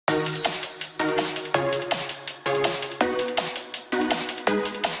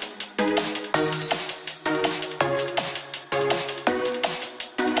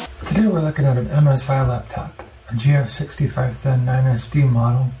we're looking at an MSI laptop, a GF65 Thin 9SD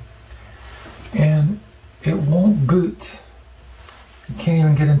model, and it won't boot. You can't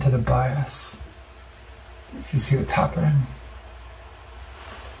even get into the BIOS, if you see what's happening.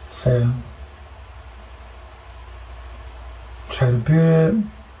 So, try to boot it.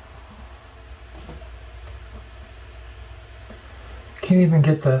 Can't even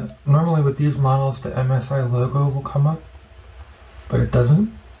get the, normally with these models the MSI logo will come up, but it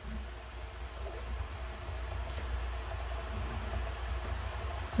doesn't.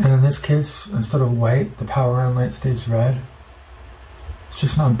 And in this case, instead of white, the power on light stays red. It's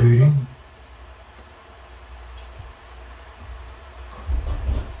just not booting.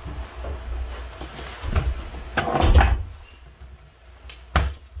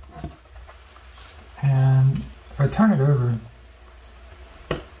 And if I turn it over,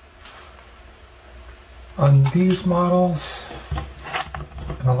 on these models,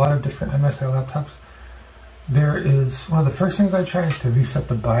 and a lot of different MSI laptops, there is, one of the first things I try is to reset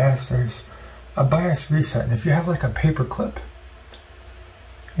the BIOS. There's a BIOS reset, and if you have like a paper clip,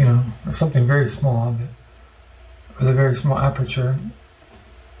 you know, or something very small, with a very small aperture,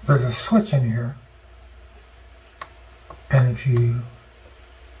 there's a switch in here, and if you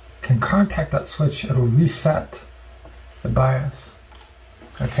can contact that switch, it'll reset the BIOS.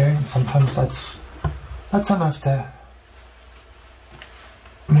 Okay, and sometimes that's enough to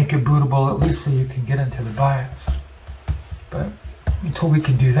make it bootable, at least so you can get into the BIOS. But until we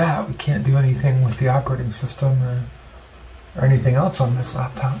can do that, we can't do anything with the operating system or anything else on this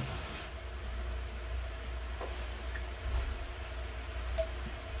laptop.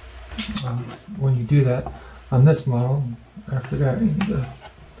 When you do that on this model, I forgot, you need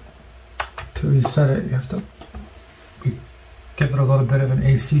to reset it, you have to give it a little bit of an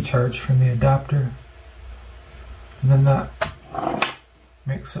AC charge from the adapter, and then that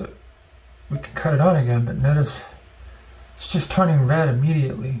makes it, we can cut it on again, but notice it's just turning red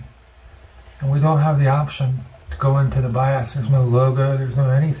immediately, and we don't have the option to go into the BIOS. There's no logo, there's no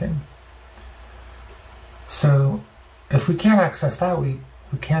anything. So if we can't access that, we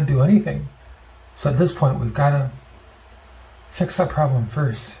can't do anything. So at this point, we've got to fix that problem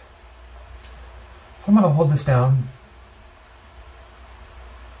first. So I'm going to hold this down,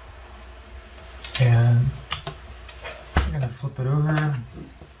 and I'm going to flip it over.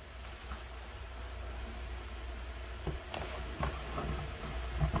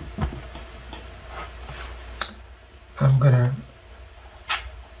 I'm going to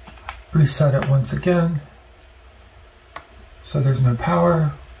reset it once again, so there's no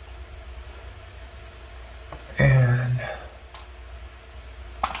power. And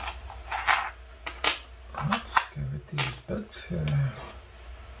let's give it these bits here.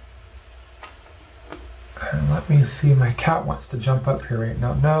 And let me see, my cat wants to jump up here right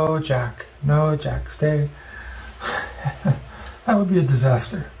now. No, Jack. No, Jack, stay. That would be a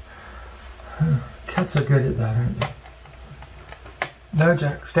disaster. Cats are good at that, aren't they? No,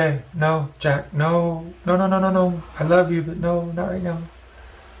 Jack, stay. No, Jack, no. No, no, no, no, no. I love you, but no, not right now.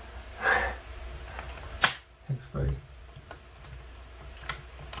 Thanks, buddy.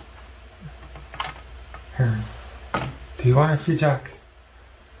 Here. Do you want to see Jack?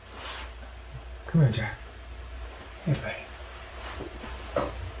 Come here, Jack. Hey, buddy.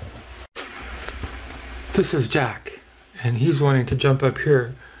 This is Jack, and he's wanting to jump up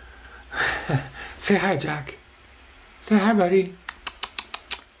here. Say hi, Jack. Say hi, buddy.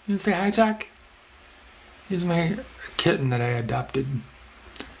 You say hi, Jack? He's my kitten that I adopted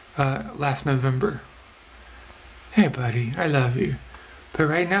last November. Hey, buddy, I love you. But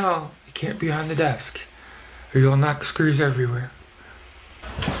right now, you can't be on the desk, or you'll knock screws everywhere.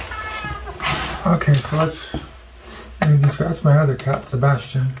 Okay, so let's move this. That's my other cat,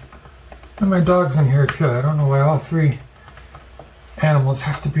 Sebastian. And my dog's in here too. I don't know why all three animals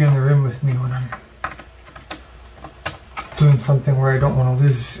have to be in the room with me when I'm doing something where I don't want to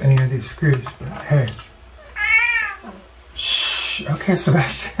lose any of these screws, but hey. Shh. Okay,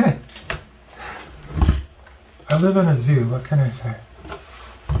 Sebastian. I live in a zoo, what can I say?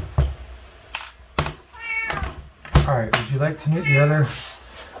 Alright, would you like to meet the other?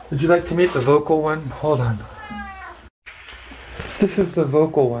 Would you like to meet the vocal one? Hold on. This is the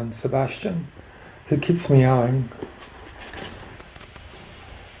vocal one, Sebastian, who keeps meowing.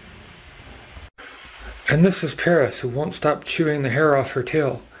 And this is Paris, who won't stop chewing the hair off her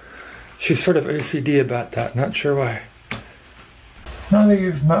tail. She's sort of OCD about that, not sure why. Now that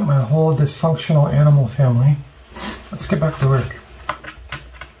you've met my whole dysfunctional animal family, let's get back to work.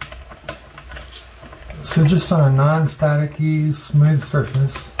 So just on a non-staticky, smooth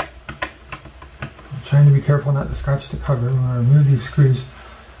surface, I'm trying to be careful not to scratch the cover. I'm going to remove these screws.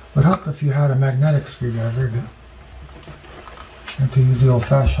 Would help if you had a magnetic screwdriver, but you have to use the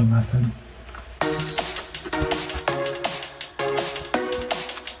old-fashioned method.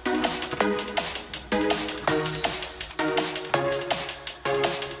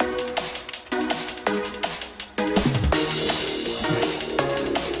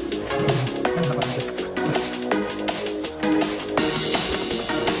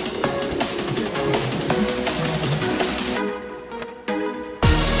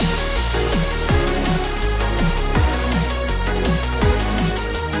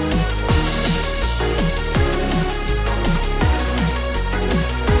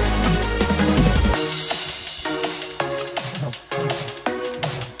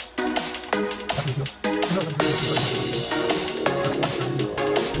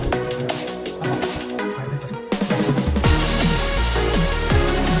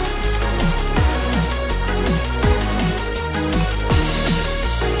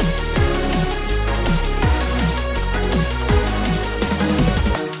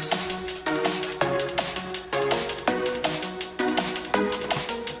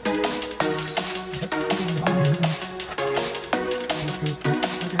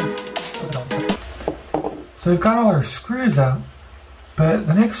 So we've got all our screws out, but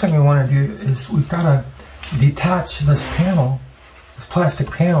the next thing we want to do is we've got to detach this panel, this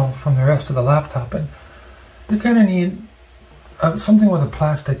plastic panel, from the rest of the laptop. And you're going to need something with a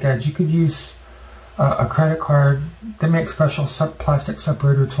plastic edge. You could use a credit card. They make special plastic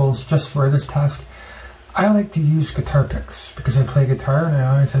separator tools just for this task. I like to use guitar picks because I play guitar and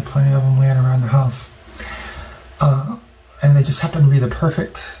I always have plenty of them laying around the house. And they just happen to be the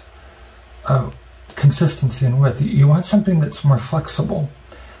perfect consistency and width. You want something that's more flexible,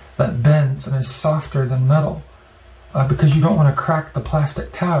 that bends and is softer than metal, because you don't want to crack the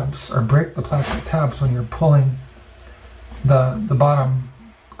plastic tabs or break the plastic tabs when you're pulling the bottom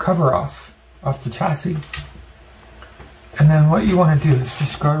cover off the chassis. And then what you want to do is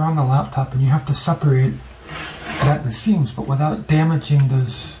just go around the laptop, and you have to separate it at the seams, but without damaging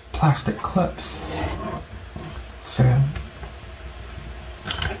those plastic clips. So I'm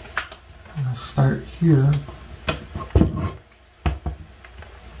going to start here, and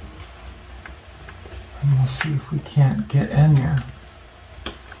we'll see if we can't get in there.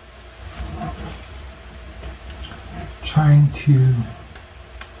 Trying to,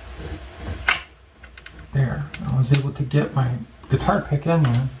 there, I was able to get my guitar pick in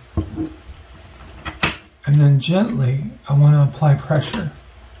there, and then gently I want to apply pressure.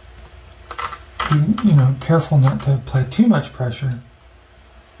 You know, careful not to apply too much pressure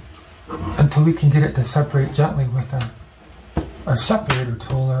until we can get it to separate gently with our separator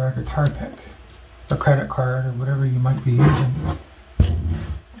tool or our guitar pick, a credit card, or whatever you might be using.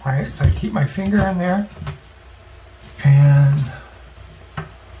 Alright, so I keep my finger in there, and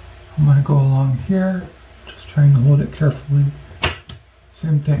I'm going to go along here, just trying to hold it carefully.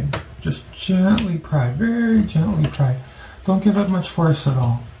 Same thing, just gently pry, very gently pry. Don't give it much force at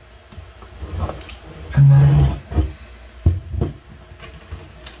all. And then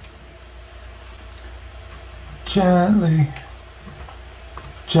gently,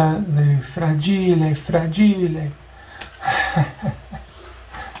 gently, fragile, fragile.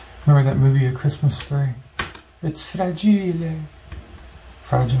 Remember that movie, A Christmas Story? It's fragile.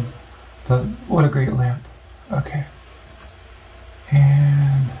 Fragile. What a great lamp. Okay.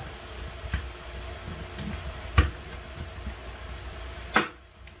 And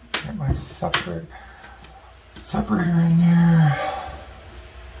get my separator in there.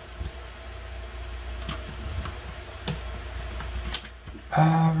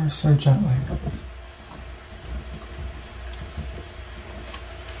 Ever so gently.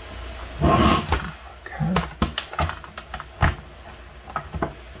 Okay.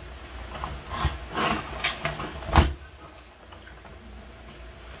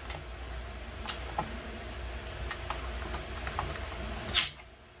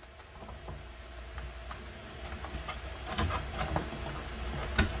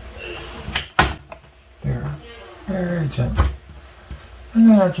 There. Very gently. And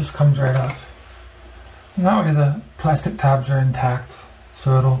then it just comes right off. And that way the plastic tabs are intact,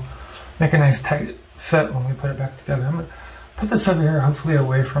 so it'll make a nice tight fit when we put it back together. I'm going to put this over here, hopefully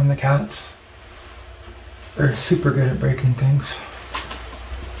away from the cats. They're super good at breaking things.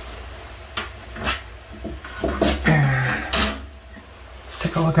 And let's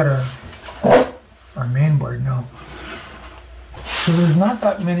take a look at our main board now. So there's not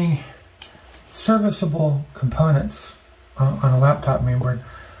that many serviceable components on a laptop mainboard.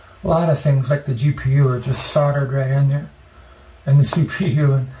 A lot of things like the GPU are just soldered right in there, and the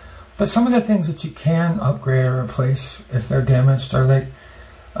CPU. But some of the things that you can upgrade or replace if they're damaged are like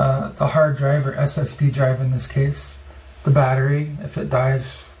the hard drive or SSD drive in this case, the battery, if it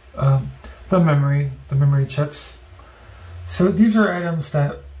dies, the memory chips. So these are items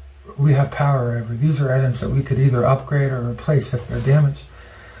that we have power over. These are items that we could either upgrade or replace if they're damaged.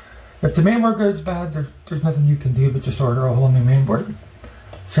 If the mainboard goes bad, there's nothing you can do but just order a whole new mainboard.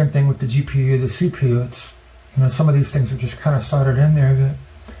 Same thing with the GPU, the CPU. It's, you know, some of these things are just kind of soldered in there.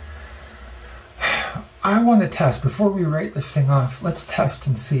 But I want to test, before we write this thing off, let's test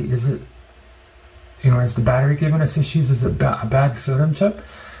and see, is it, you know, is the battery giving us issues? Is it a bad SODIMM chip?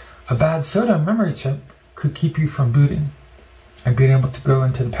 A bad SODIMM memory chip could keep you from booting and being able to go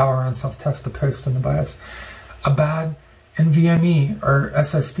into the power on self-test, the post, and the BIOS. A bad NVME or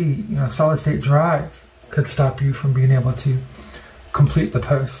SSD, you know, solid state drive, could stop you from being able to complete the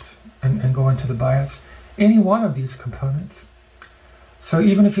post and go into the BIOS. Any one of these components. So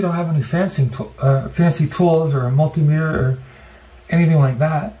even if you don't have any fancy tools or a multimeter or anything like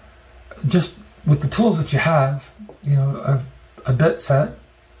that, just with the tools that you have, you know, a bit set,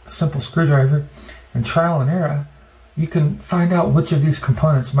 a simple screwdriver, and trial and error, you can find out which of these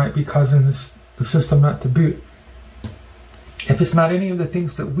components might be causing the system not to boot. If it's not any of the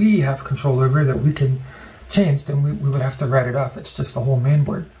things that we have control over that we can change, then we would have to write it off. It's just the whole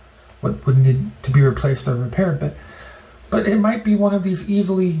mainboard would need to be replaced or repaired. But it might be one of these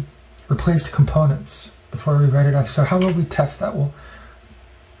easily replaced components before we write it off. So how will we test that? Well,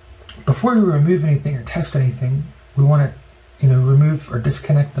 before we remove anything or test anything, we want to, you know, remove or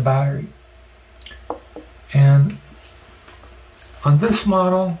disconnect the battery. And on this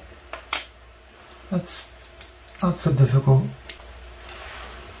model, that's not so difficult.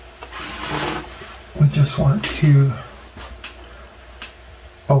 We just want to,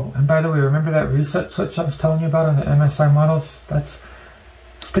 oh, and by the way, remember that reset switch I was telling you about on the MSI models? That's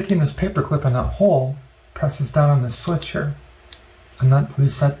sticking this paper clip in that hole, presses down on the switch here, and that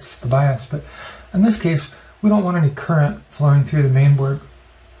resets the BIOS. But in this case, we don't want any current flowing through the mainboard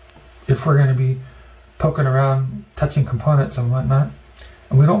if we're going to be poking around, touching components and whatnot.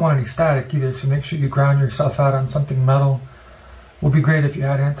 And we don't want any static either, so make sure you ground yourself out on something metal. It would be great if you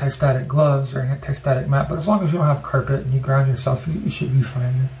had anti-static gloves or an anti-static mat, but as long as you don't have carpet and you ground yourself, you should be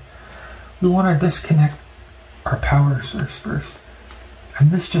fine. We want to disconnect our power source first.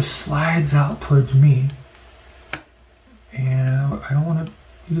 And this just slides out towards me. And I don't want to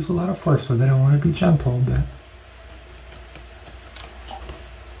use a lot of force with it, I want to be gentle, but...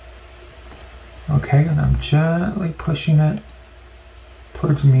 Okay, and I'm gently pushing it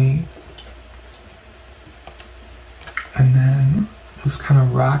towards me. And then just kind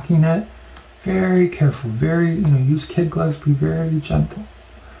of rocking it. Very careful, very, you know, use kid gloves, be very gentle.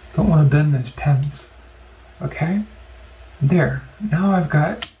 Don't want to bend those pens. Okay? There. Now I've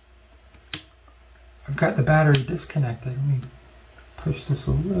got the battery disconnected. Let me push this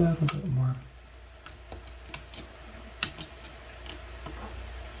a little bit more.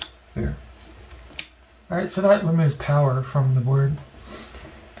 There. Alright, so that removes power from the board.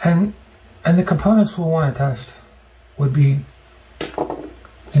 And the components we'll want to test would be,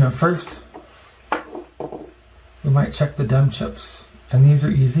 you know, first we might check the DIMM chips. And these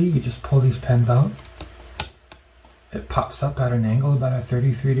are easy, you just pull these pins out. It pops up at an angle, about a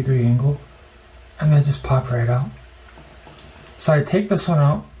 33-degree angle, and they just pop right out. So I take this one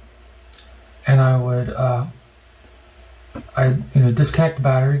out, and I would, disconnect the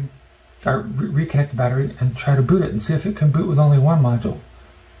battery, or reconnect the battery, and try to boot it and see if it can boot with only one module.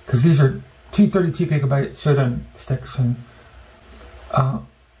 Because these are two 32 gigabyte SODIMM sticks, and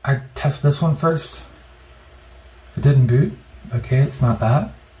I test this one first. If it didn't boot, okay, it's not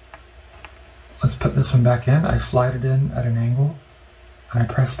that. Let's put this one back in. I slide it in at an angle, and I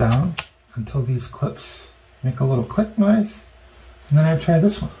press down until these clips make a little click noise, and then I try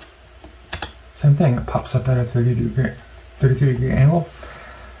this one. Same thing, it pops up at a 33-degree angle.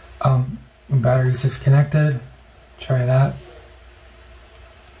 Battery's disconnected. Try that.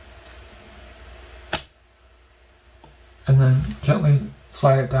 And then gently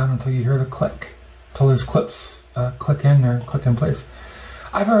slide it down until you hear the click, until those clips click in or click in place.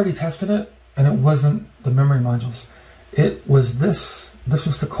 I've already tested it, and it wasn't the memory modules. It was this. This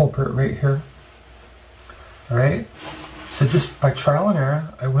was the culprit right here. All right. So just by trial and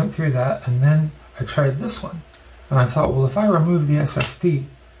error, I went through that, and then I tried this one, and I thought, well, if I remove the SSD,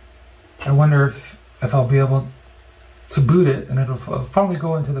 I wonder if I'll be able to boot it, and it'll finally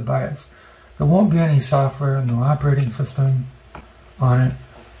go into the BIOS. There won't be any software, no operating system on it,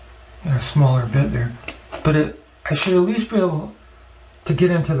 and a smaller bit there. But I should at least be able to get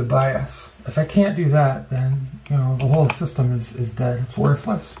into the BIOS. If I can't do that, then, you know, the whole system is dead. It's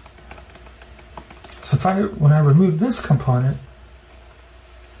worthless. So when I remove this component,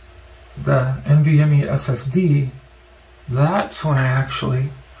 the NVMe SSD, that's when I actually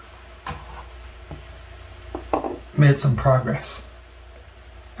made some progress.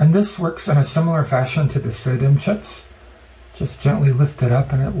 And this works in a similar fashion to the SODIMM chips. Just gently lift it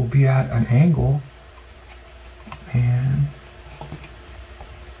up and it will be at an angle. And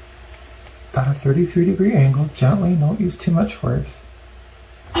about a 33-degree angle. Gently, don't use too much force.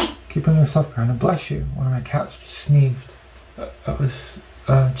 Keeping yourself grounded. Bless you. One of my cats just sneezed. It was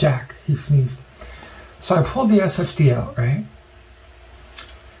Jack. He sneezed. So I pulled the SSD out, right?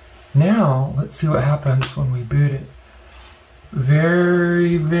 Now, let's see what happens when we boot it.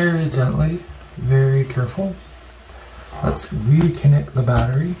 Very, very gently. Very careful. Let's reconnect the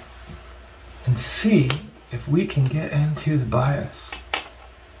battery and see if we can get into the BIOS.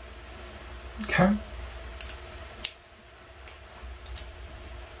 Okay.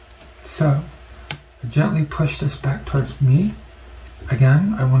 So, I gently push this back towards me.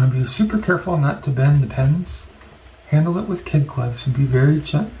 Again, I want to be super careful not to bend the pins. Handle it with kid gloves and be very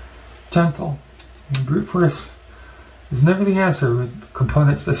gentle. And brute force is never the answer with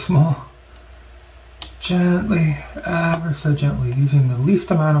components this small. Gently, ever so gently, using the least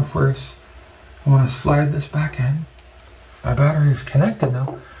amount of force. I want to slide this back in. My battery is connected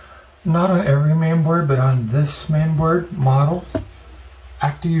now. Not on every mainboard, but on this mainboard model.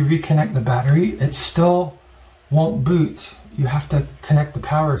 After you reconnect the battery, it still won't boot. You have to connect the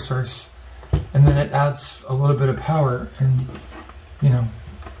power source, and then it adds a little bit of power and, you know,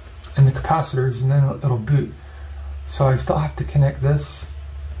 in the capacitors, and then it'll boot. So I still have to connect this.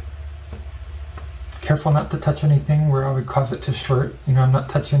 Careful not to touch anything where I would cause it to short. You know, I'm not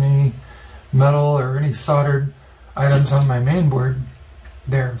touching any metal or any soldered items on my mainboard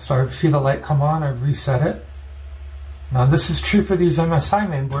there. So I see the light come on, I've reset it. Now this is true for these MSI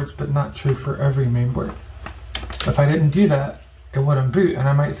mainboards, but not true for every mainboard. If I didn't do that, it wouldn't boot, and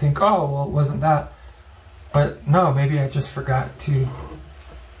I might think, oh, well, it wasn't that. But no, maybe I just forgot to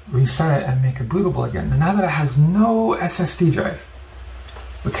reset it and make it bootable again. And now that it has no SSD drive,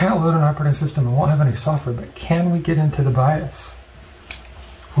 we can't load an operating system and won't have any software, but can we get into the BIOS?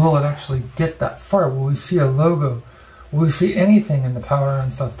 Will it actually get that far? Will we see a logo? Will we see anything in the power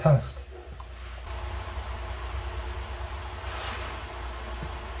on self-test?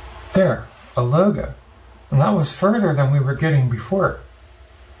 There, a logo. And that was further than we were getting before.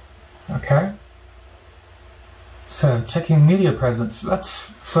 Okay? So checking media presence.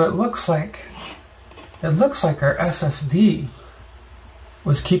 So it looks like our SSD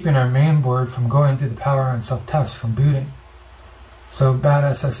was keeping our main board from going through the power on self-test from booting. So bad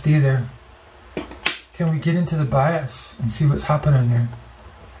SSD there. Can we get into the BIOS and see what's happening there?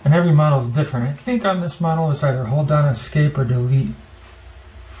 And every model is different. I think on this model it's either hold down escape or delete.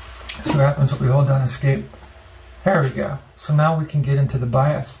 So what happens if we hold down escape? There we go. So now we can get into the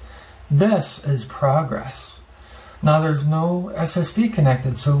BIOS. This is progress. Now there's no SSD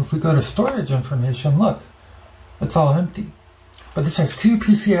connected, so if we go to storage information, look, it's all empty. But this has two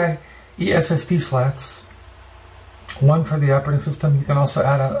PCIe SSD slots, one for the operating system. You can also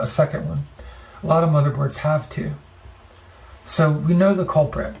add a second one. A lot of motherboards have two. So we know the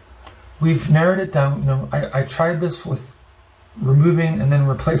culprit. We've narrowed it down. You know, I tried this with removing and then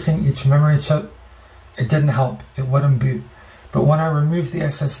replacing each memory chip. It didn't help. It wouldn't boot. But when I removed the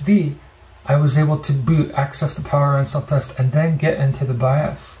SSD, I was able to boot, access the power on self-test, and then get into the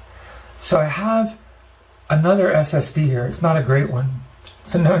BIOS. So I have another SSD here. It's not a great one.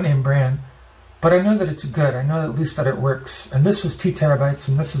 It's a no-name brand. But I know that it's good. I know at least that it works. And this was 2 terabytes,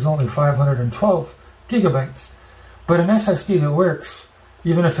 and this is only 512 gigabytes. But an SSD that works,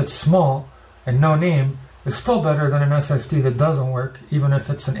 even if it's small and no name, is still better than an SSD that doesn't work, even if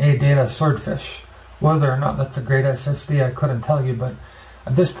it's an ADATA SwordFish. Whether or not that's a great SSD, I couldn't tell you, but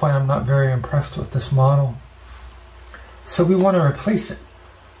at this point I'm not very impressed with this model. So we want to replace it.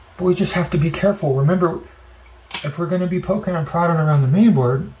 But we just have to be careful. Remember, if we're going to be poking and prodding around the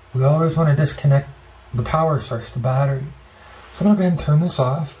mainboard, we always want to disconnect the power source, the battery. So I'm going to go ahead and turn this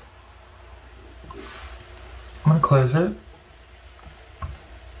off. I'm going to close it.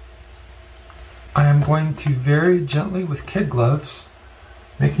 I am going to very gently with kid gloves,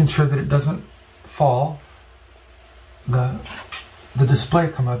 making sure that it doesn't fall, the display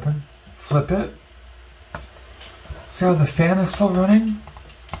come open, flip it. See how the fan is still running?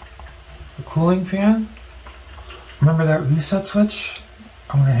 The cooling fan. Remember that reset switch?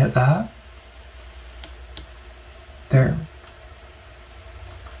 I'm going to hit that. There.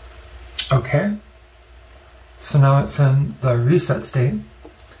 Okay. So now it's in the reset state.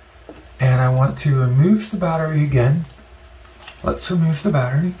 And I want to remove the battery again. Let's remove the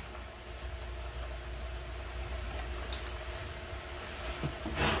battery.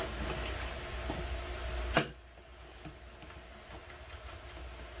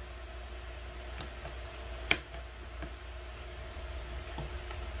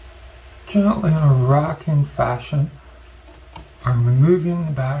 gently in a rocking fashion, I'm removing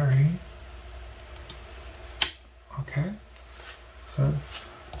the battery. Okay, so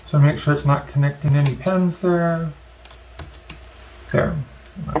make sure it's not connecting any pins there. There,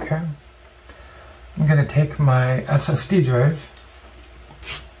 okay. I'm gonna take my SSD drive,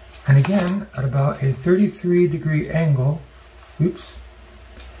 and again, at about a 33-degree angle, oops,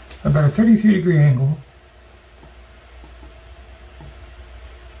 about a 33-degree angle,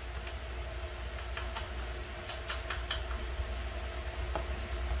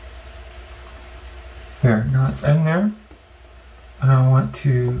 there, now it's in there, and I want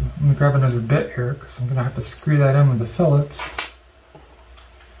to, let me grab another bit here, because I'm gonna have to screw that in with the Phillips.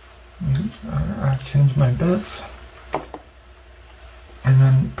 I change my bits, and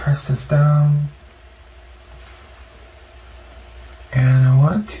then press this down, and I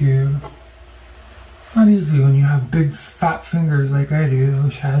want to, not easy when you have big fat fingers like I do. I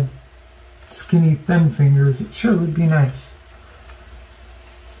wish I had skinny thin fingers. It sure would be nice.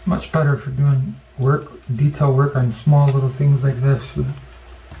 Much better for doing work, detail work on small little things like this.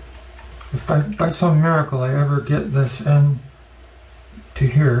 If by some miracle I ever get this in to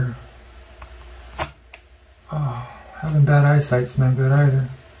here, oh, having bad eyesight's not good either.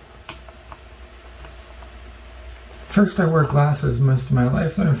 First I wore glasses most of my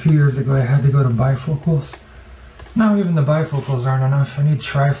life, then a few years ago I had to go to bifocals. Now even the bifocals aren't enough. I need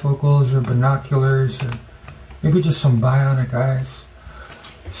trifocals or binoculars, or maybe just some bionic eyes.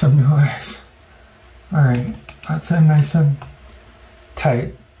 Some new eyes. Alright, that's in nice and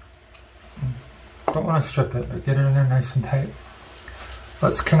tight. Don't want to strip it, but get it in there nice and tight.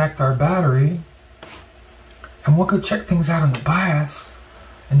 Let's connect our battery, and we'll go check things out on the BIOS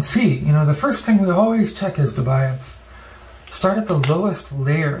and see. You know, the first thing we always check is the BIOS. Start at the lowest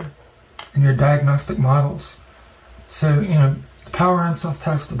layer in your diagnostic models. So, you know, the power on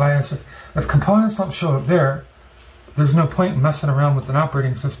self-test, the BIOS, if components don't show up there, there's no point in messing around with an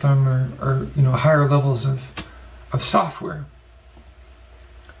operating system or you know, higher levels of software.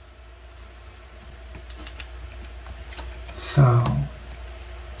 So,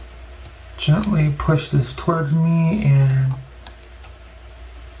 gently push this towards me, and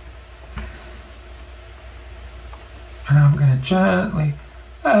I'm going to gently,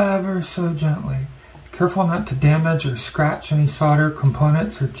 ever so gently, careful not to damage or scratch any solder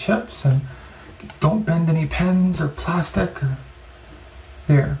components or chips, and don't bend any pins or plastic. Or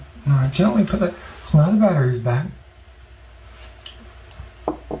there. Now I gently put that. So now the battery's back.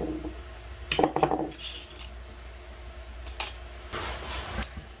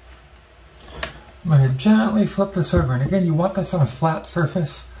 I'm going to gently flip this over, and again, you want this on a flat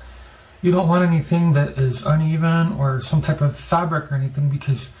surface. You don't want anything that is uneven or some type of fabric or anything,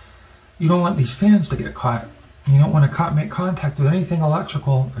 because you don't want these fans to get caught. You don't want to make contact with anything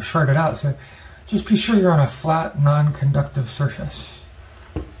electrical or short it out. So just be sure you're on a flat, non-conductive surface.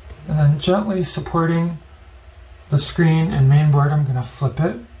 And then gently supporting the screen and mainboard, I'm going to flip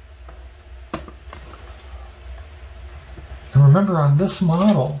it. And remember, on this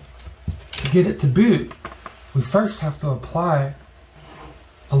model, to get it to boot, we first have to apply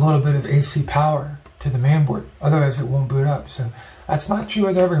a little bit of AC power to the mainboard, otherwise it won't boot up. So that's not true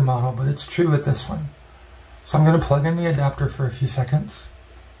with every model, but it's true with this one. So I'm going to plug in the adapter for a few seconds.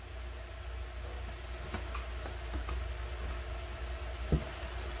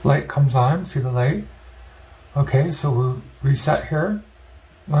 Light comes on, see the light? Okay, so we'll reset here.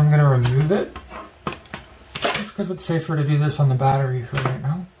 I'm going to remove it, just because it's safer to do this on the battery for right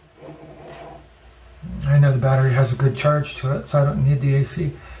now. I know the battery has a good charge to it, so I don't need the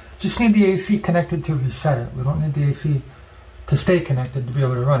AC. Just need the AC connected to reset it. We don't need the AC to stay connected to be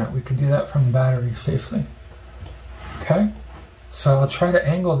able to run it. We can do that from the battery safely. Okay, so I'll try to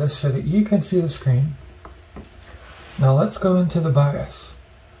angle this so that you can see the screen. Now let's go into the BIOS.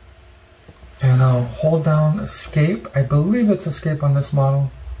 And I'll hold down escape. I believe it's escape on this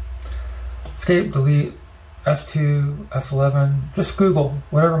model. Escape, delete, F2, F11. Just Google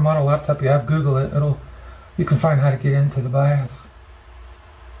whatever model laptop you have. Google it. You can find how to get into the BIOS.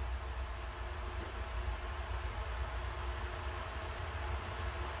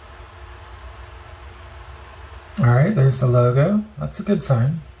 All right, there's the logo. That's a good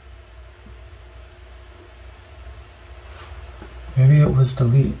sign. Maybe it was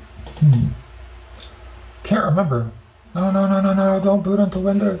delete. Can't remember. No, don't boot onto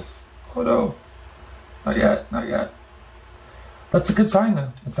Windows. Oh no. Not yet, not yet. That's a good sign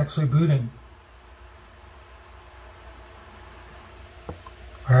though. It's actually booting.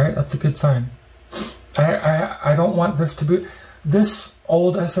 Alright, that's a good sign. I don't want this to boot. This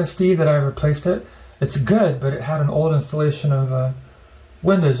old SSD that I replaced it's good, but it had an old installation of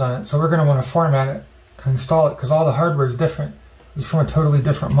Windows on it, so we're going to want to format it and install it because all the hardware is different. It's from a totally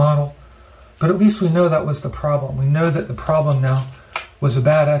different model. But at least we know that was the problem. We know that the problem now was a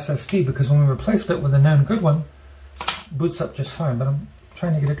bad SSD because when we replaced it with a known good one, it boots up just fine. But I'm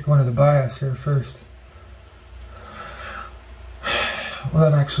trying to get it to go into the BIOS here first,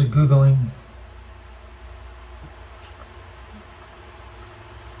 without actually Googling.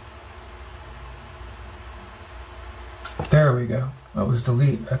 There we go. That was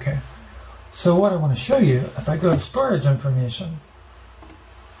delete. Okay. So what I want to show you, if I go to storage information,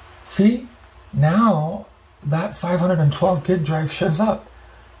 see, now that 512 gig drive shows up.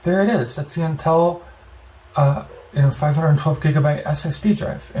 There it is. That's the Intel, 512 gigabyte SSD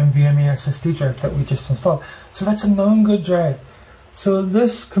drive, NVMe SSD drive that we just installed. So that's a known good drive. So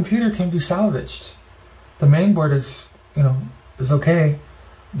this computer can be salvaged. The main board is, is okay.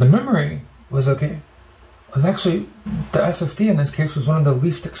 The memory was okay. It was actually, the SSD in this case was one of the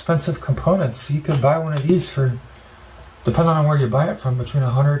least expensive components. So you could buy one of these for, depending on where you buy it from, between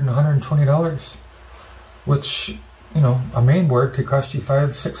 $100 and $120, which, a main board could cost you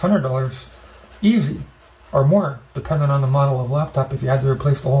 $500–600 easy, or more, depending on the model of laptop. If you had to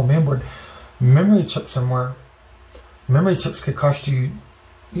replace the whole main board, memory chips are more. Memory chips could cost you,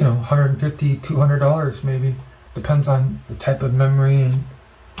 $150–200 maybe, depends on the type of memory and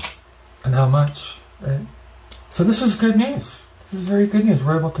how much, right? So this is good news. This is very good news.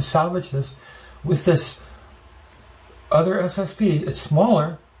 We're able to salvage this with this other SSD. It's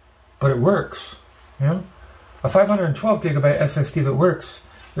smaller, but it works. A 512 gigabyte SSD that works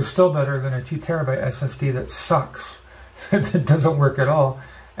is still better than a 2 terabyte SSD that sucks, that doesn't work at all,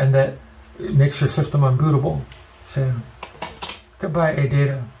 and that makes your system unbootable. So, goodbye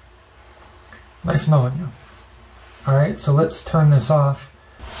ADATA. Nice knowing you. Alright, so let's turn this off.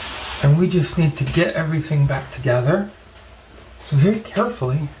 And we just need to get everything back together. So very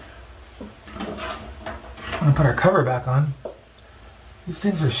carefully, I'm going to put our cover back on. These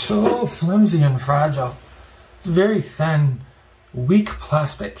things are so flimsy and fragile. It's very thin, weak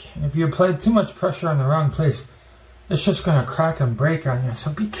plastic. And if you apply too much pressure on the wrong place, it's just going to crack and break on you. So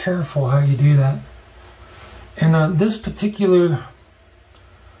be careful how you do that. And this particular,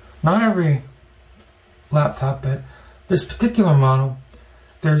 not every laptop, but this particular model,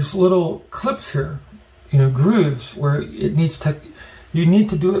 there's little clips here, grooves where it needs to, you need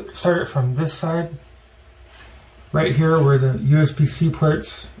to start it from this side, right here where the USB-C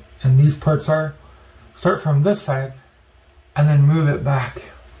ports and these ports are. Start from this side and then move it back.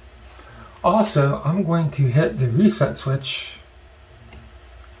 Also, I'm going to hit the reset switch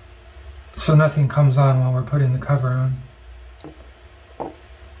so nothing comes on while we're putting the cover on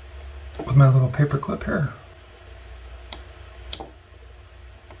with my little paper clip here.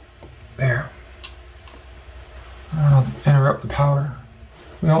 There. I'll interrupt the power.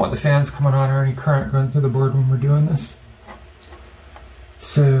 We don't want the fans coming on or any current going through the board when we're doing this.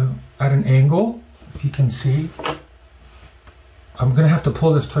 So, at an angle, if you can see, I'm going to have to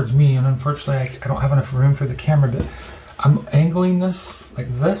pull this towards me, and unfortunately I don't have enough room for the camera, but I'm angling this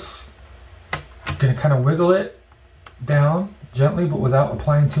like this. I'm going to kind of wiggle it down gently, but without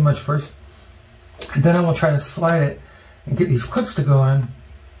applying too much force. And then I will try to slide it and get these clips to go in,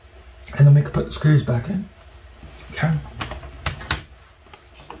 and then we can put the screws back in. Okay.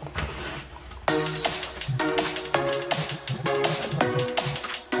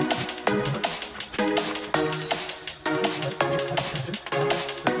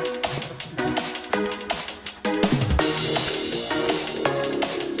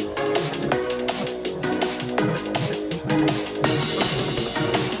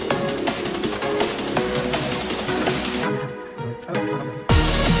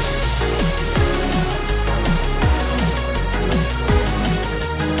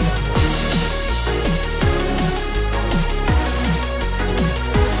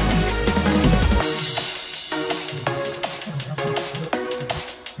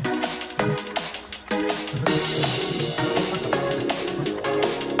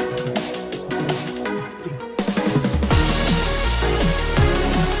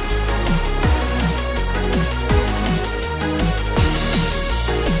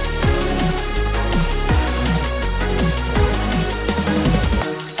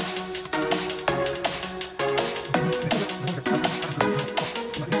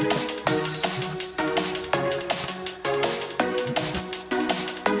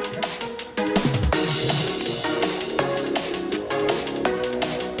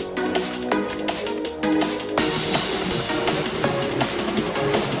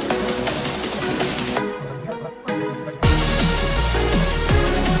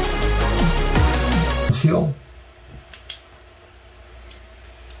 seal.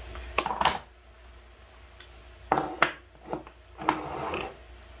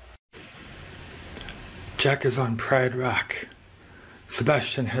 Jack is on Pride Rock.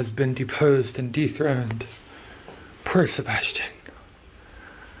 Sebastian has been deposed and dethroned. Poor Sebastian.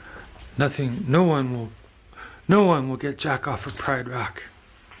 No one will get Jack off of Pride Rock.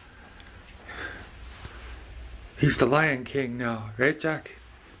 He's the Lion King now, right, Jack?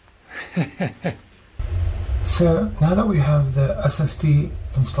 So now that we have the SSD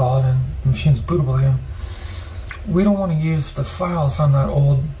installed and the machine's bootable again, we don't want to use the files on that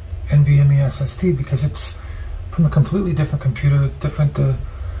old NVMe SSD because it's from a completely different computer, different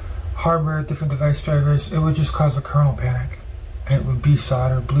hardware, different device drivers. It would just cause a kernel panic, and it would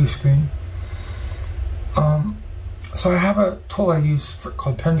BSOD or blue screen. So I have a tool I use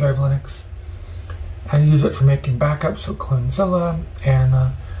called Pendrive Linux. I use it for making backups with Clonezilla,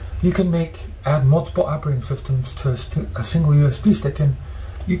 and you can add multiple operating systems to a single USB stick, and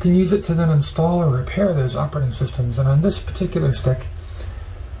you can use it to then install or repair those operating systems. And on this particular stick,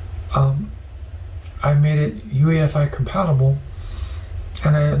 I made it UEFI compatible,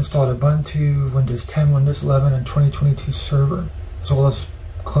 and I installed Ubuntu, Windows 10, Windows 11, and 2022 Server, as well as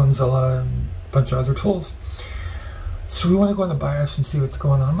Clonezilla and a bunch of other tools. So we want to go in the BIOS and see what's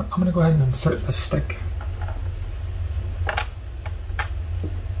going on. I'm going to go ahead and insert the stick.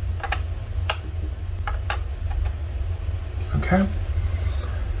 Okay.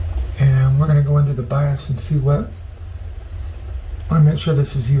 And we're going to go into the BIOS and see what. I want to make sure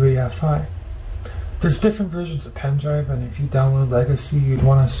this is UEFI. There's different versions of Pendrive, and if you download Legacy, you'd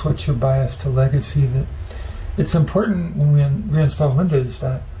want to switch your BIOS to Legacy. It's important when we reinstall Windows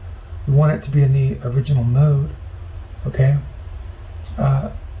that we want it to be in the original mode. Okay,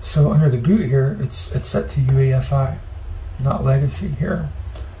 so under the boot here, it's set to UEFI, not Legacy here.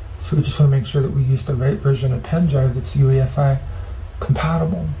 So we just want to make sure that we use the right version of Pendrive that's UEFI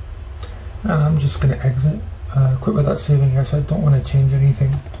compatible. And I'm just going to exit, quit without saving here, so I don't want to change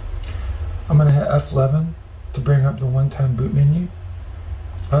anything. I'm going to hit F11 to bring up the one-time boot menu.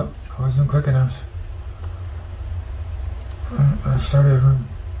 Oh, I wasn't quick enough. Let's start over.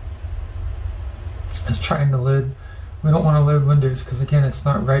 It's trying to load. We don't want to load Windows because, again, it's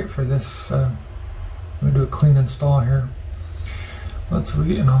not right for this. I'm going to do a clean install here. Let's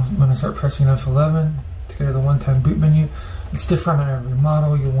read, and I'm going to start pressing F11 to get to the one-time boot menu. It's different on every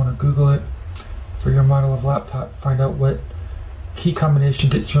model. You'll want to Google it for your model of laptop. Find out what key combination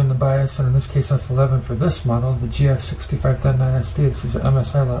gets you in the BIOS, and in this case F11 for this model, the GF65 SSD. This is an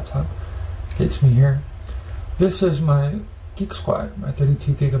MSI laptop. It gets me here. This is my Geek Squad, my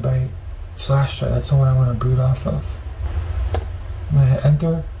 32 gigabyte flash drive. That's the one I want to boot off of. I'm going to hit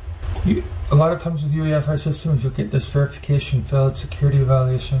enter. A lot of times with UEFI systems, you'll get this verification failed security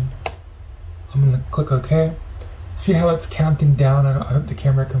evaluation. I'm going to click OK. See how it's counting down? I hope the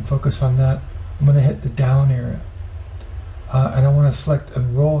camera can focus on that. I'm going to hit the down arrow. And I want to select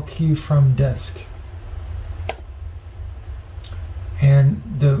enroll key from disk. And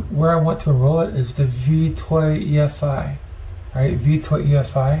where I want to enroll it is the vToy EFI. Right, vToy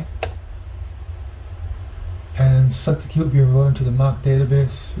EFI. And select the key will be enrolled into the mock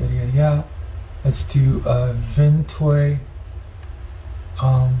database, yada yada yada. Let's do vToy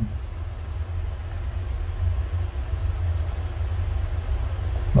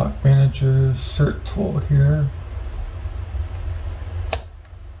mock manager cert tool here.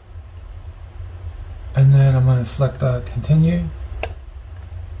 And then I'm going to select continue.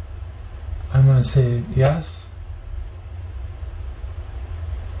 I'm going to say yes.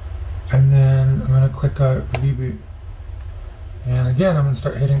 And then I'm going to click reboot. And again, I'm going to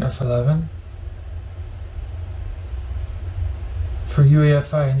start hitting F11 for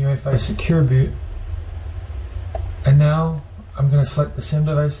UEFI and UEFI secure boot. And now I'm going to select the same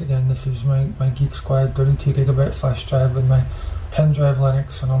device again. This is my Geek Squad 32 gigabyte flash drive with my Pendrive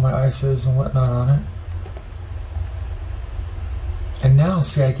Linux and all my ISOs and whatnot on it. And now,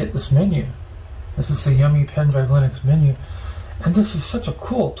 see, I get this menu. This is the yummy Pendrive Linux menu. And this is such a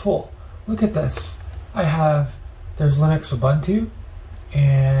cool tool. Look at this. There's Linux Ubuntu,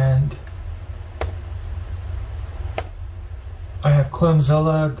 and I have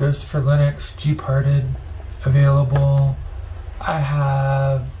Clonezilla, Ghost for Linux, Gparted available. I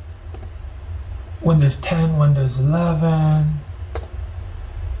have Windows 10, Windows 11.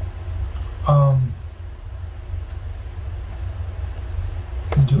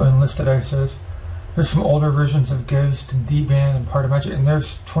 And do unlisted ISOs. There's some older versions of Ghost and DBAN and Part of Magic, and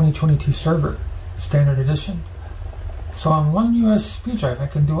there's 2022 Server, Standard Edition. So on one USB drive, I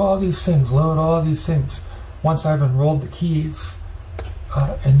can do all these things, load all these things, once I've enrolled the keys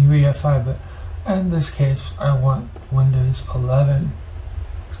in UEFI. But in this case, I want Windows 11.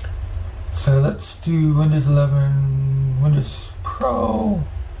 So let's do Windows 11, Windows Pro.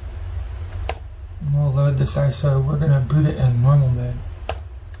 And we'll load this ISO. We're going to boot it in normal mode.